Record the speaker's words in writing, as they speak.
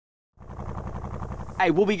Hey,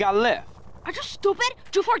 what we got left? Are you stupid?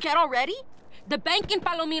 Did you forget already? The bank in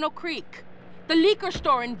Palomino Creek, the liquor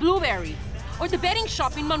store in Blueberry, or the betting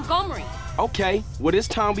shop in Montgomery. Okay, well this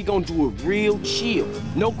time we gonna do it real chill.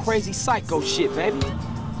 No crazy psycho shit, baby.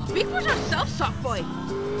 Speak for yourself, soft boy.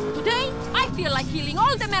 Today, I feel like killing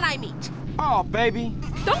all the men I meet. Oh, baby.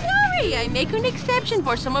 Don't worry, I make an exception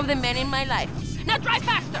for some of the men in my life. Now drive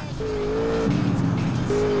faster!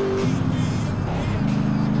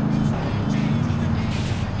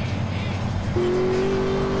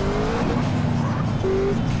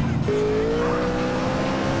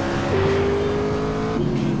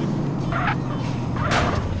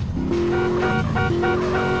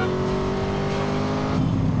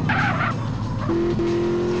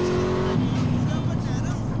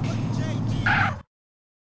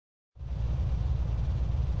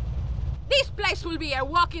 This place will be a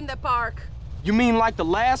walk in the park. You mean like the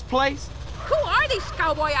last place? Who are these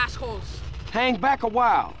cowboy assholes? Hang back a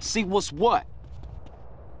while, see what's what.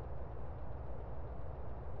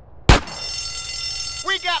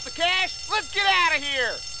 We got the cash. Let's get out of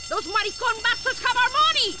here. Those maricon bastards have our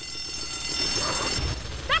money!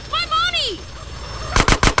 That's my money!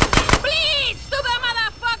 Please, stupid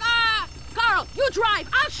motherfucker! Carl, you drive,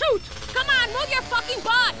 I'll shoot! Come on, move your fucking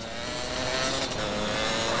butt!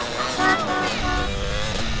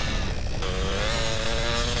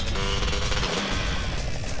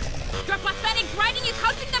 Your pathetic riding is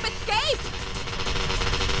helping them escape!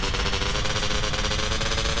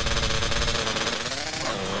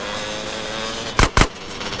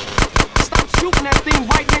 Stop shooting that thing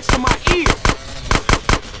right next to my ear!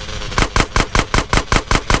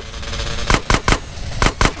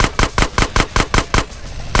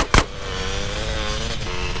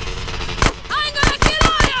 I'm gonna kill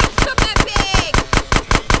all you stupid pigs!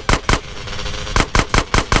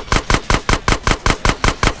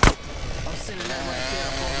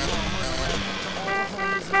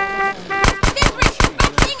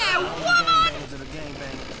 Disrespecting a woman!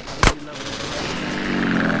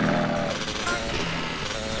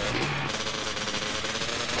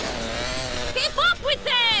 Keep up with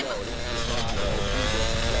them!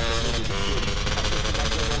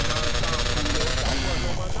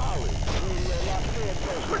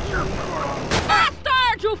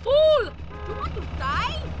 Bastard, you fool! You want to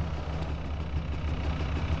die?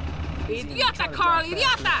 Idiota, Carl,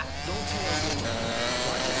 idiota!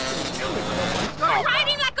 You're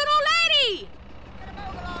riding like an old lady!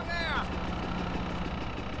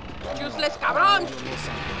 Useless cabrón!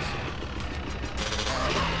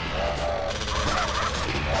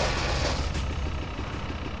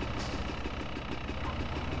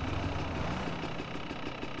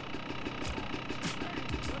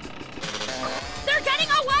 They're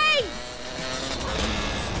getting away!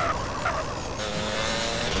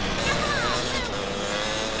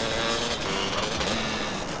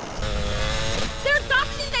 They're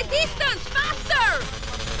dust in the distance! Faster!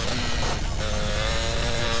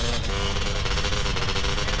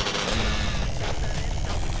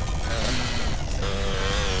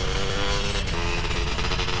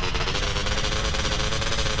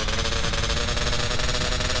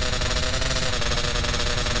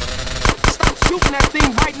 Stop shooting that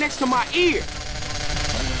thing right next to my ear!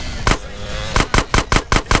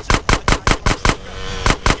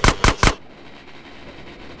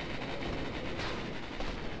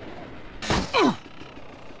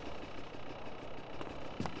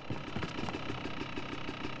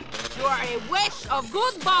 You are a waste of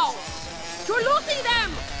good balls! You're losing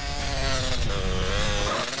them!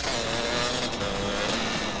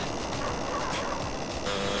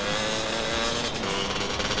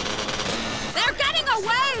 They're getting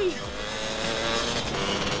away!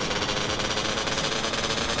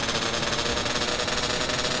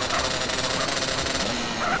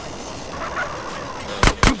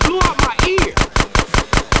 You blew out my ear!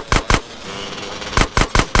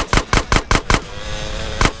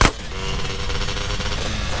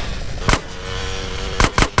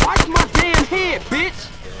 Watch my damn head, bitch!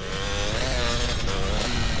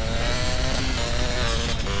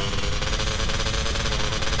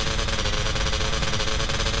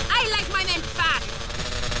 I like my men fat!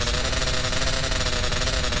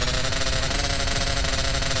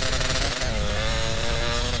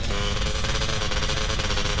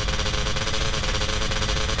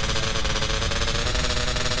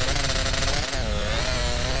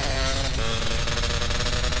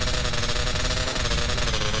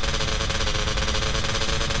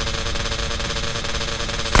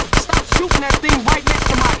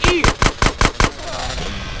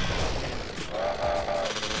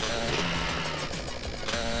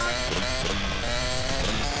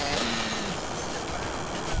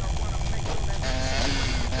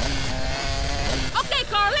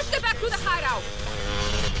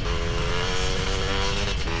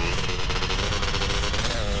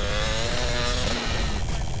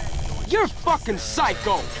 You're fucking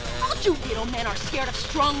psycho. All you little men are scared of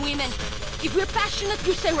strong women. If we're passionate,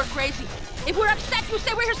 you say we're crazy. If we're upset, you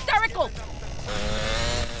say we're hysterical.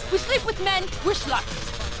 We sleep with men, we're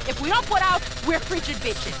sluts. If we don't put out, we're frigid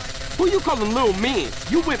bitches. Who you calling little men?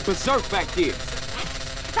 You went berserk back there.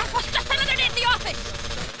 That was just another day at the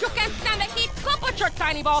office. You can't stand the heat? Go put your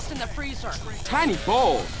tiny balls in the freezer. Tiny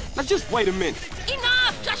balls? Now just wait a minute.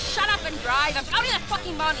 Enough! Just shut up and drive. I'm counting that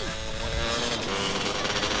fucking money.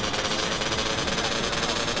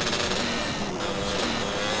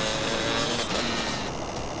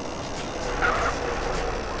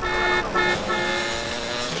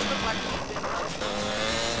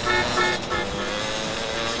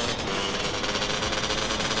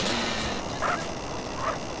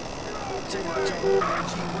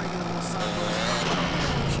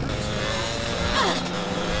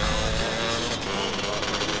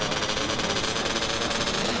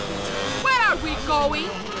 Where are we going?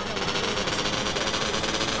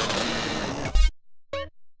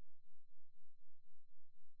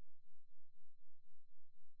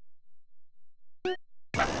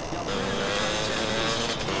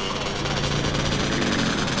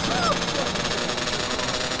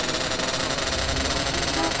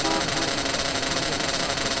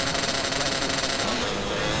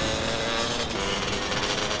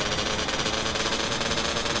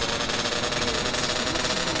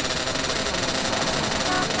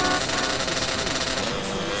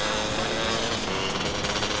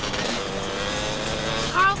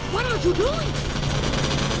 What are you doing?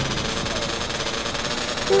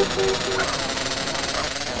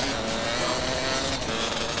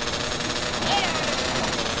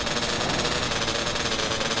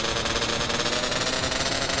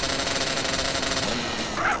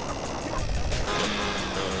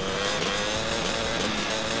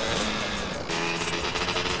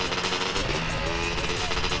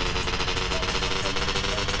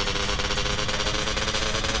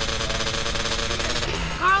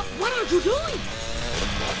 What are you doing?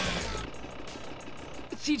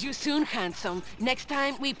 See you soon, handsome. Next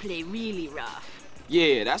time, we play really rough.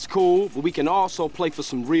 Yeah, that's cool, but we can also play for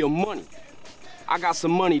some real money. I got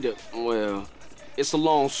some money to, well, it's a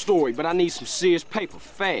long story, but I need some serious paper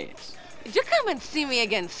fast. You come and see me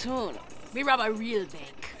again soon. We rob a real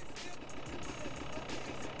bank.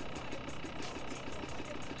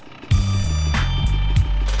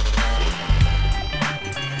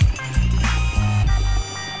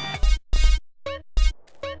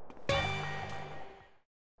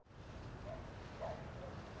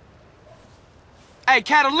 Hey,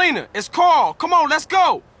 Catalina, it's Carl. Come on, let's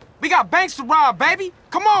go. We got banks to rob, baby.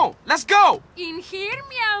 Come on, let's go. In here,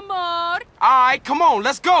 mi amor. All right, come on,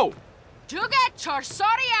 let's go. You get your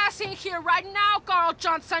sorry ass in here right now, Carl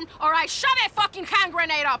Johnson, or I shove a fucking hand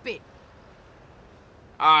grenade up it.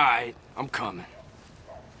 All right, I'm coming.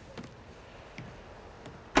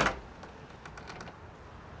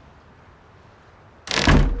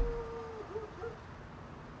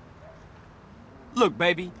 Look,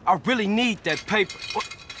 baby, I really need that paper.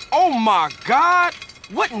 Oh, my God!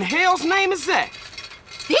 What in hell's name is that?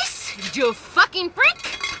 This, you fucking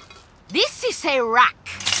prick? This is a rack.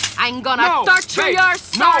 I'm gonna torture baby, your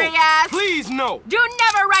sorry ass. Please, no. You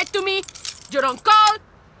never write to me. You don't call.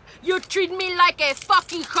 You treat me like a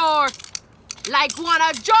fucking whore. Like one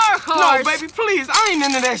of your whores. No, baby, please. I ain't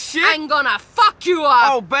into that shit. I'm gonna fuck you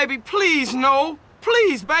up. Oh, baby, please, no.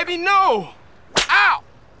 Please, baby, no. Ow!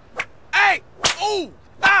 Hey! Ooh!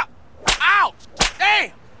 Ah! Ow!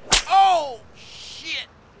 Damn! Oh, shit!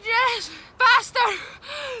 Yes! Faster!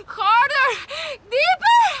 Harder!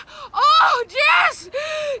 Deeper! Oh, yes!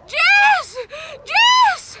 Yes!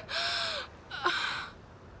 Yes!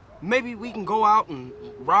 Maybe we can go out and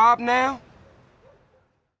rob now?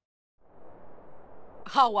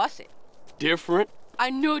 How was it? Different. I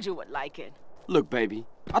knew you would like it. Look, baby,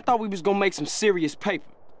 I thought we was gonna make some serious paper.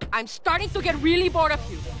 I'm starting to get really bored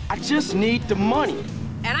of you. I just need the money.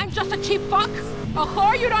 And I'm just a cheap fuck? A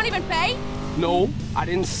whore you don't even pay? No, I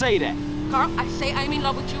didn't say that. Carl, I say I'm in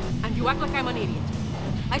love with you, and you act like I'm an idiot.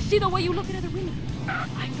 I see the way you look at other women.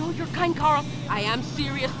 I know you're kind, Carl. I am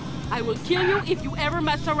serious. I will kill you if you ever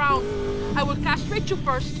mess around. I will castrate you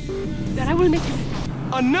first, then I will make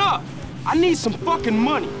you... Enough! I need some fucking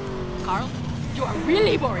money. Carl, you are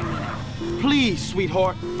really boring me now. Please,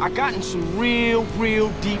 sweetheart. I got in some real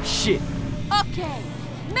deep shit. Okay,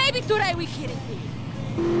 maybe today we hit it big.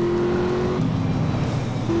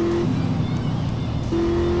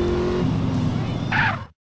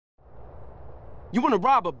 You wanna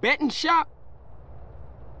rob a betting shop?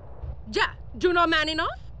 Yeah, you know man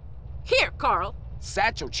enough? Here, Carl.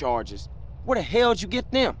 Satchel charges. Where the hell'd you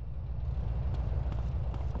get them?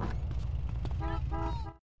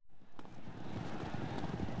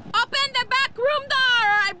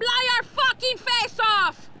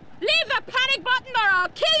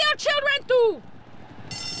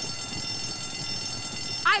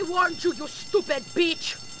 warned you, you stupid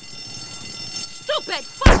bitch! Stupid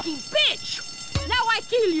fucking bitch! Now I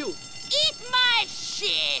kill you! Eat my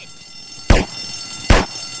shit!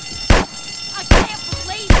 I can't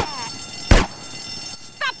believe that!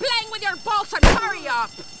 Stop playing with your balls and hurry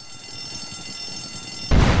up!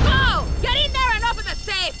 Go! Get in there and open the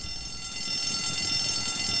safe!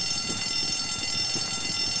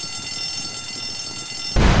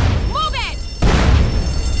 Move it!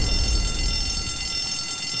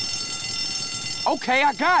 Okay,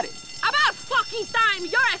 I got it. About fucking time!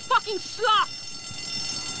 You're a fucking sloth!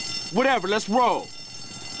 Whatever, let's roll.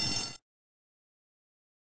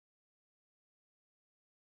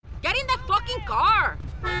 Get in the fucking car!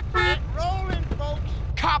 Get rolling, folks.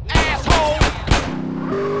 Cop asshole!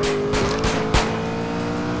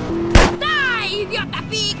 Die, idiota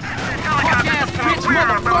pig! Fuck ass bitch,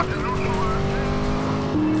 motherfucker!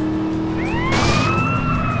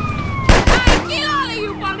 I kill all of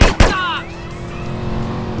you police dogs!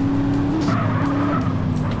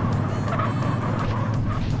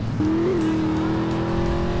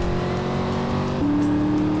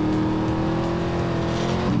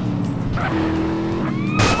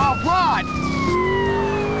 All right!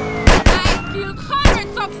 I killed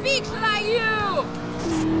hundreds of pigs like you!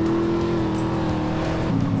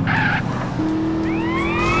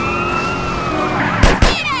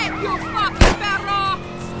 Eat it, you fucking perro!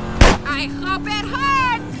 I hope it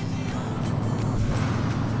hurts!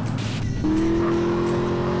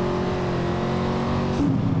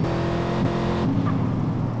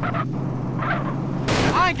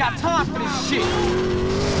 I ain't got time for this shit!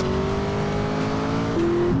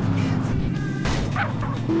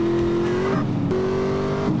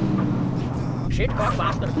 Shit got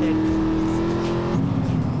bastard pig.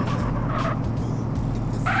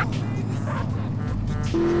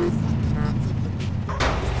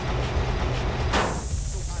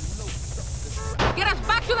 Get us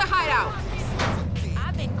back to the hideout!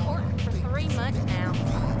 I've been courting for 3 months now.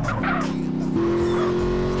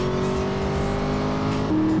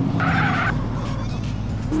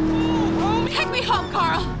 Take me home,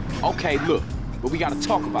 Carl! Okay, look, but we gotta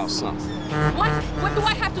talk about something. What? What do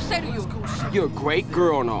I have to say to you? You're a great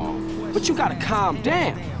girl and all, but you gotta calm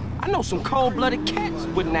down. I know some cold-blooded cats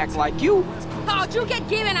wouldn't act like you. Oh, you get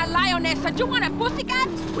given a lioness and you want a pussycat?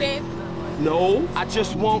 Whip. No, I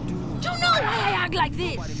just want... You know why I act like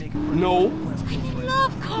this? No. I'm in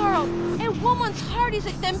love, Carl. A woman's heart is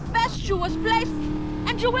a tempestuous place,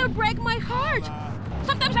 and you will break my heart.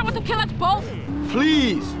 Sometimes I want to kill us both.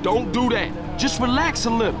 Please, don't do that. Just relax a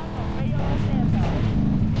little.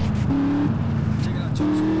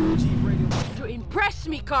 To impress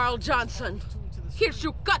me, Carl Johnson. Here's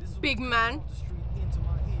your cut, big man.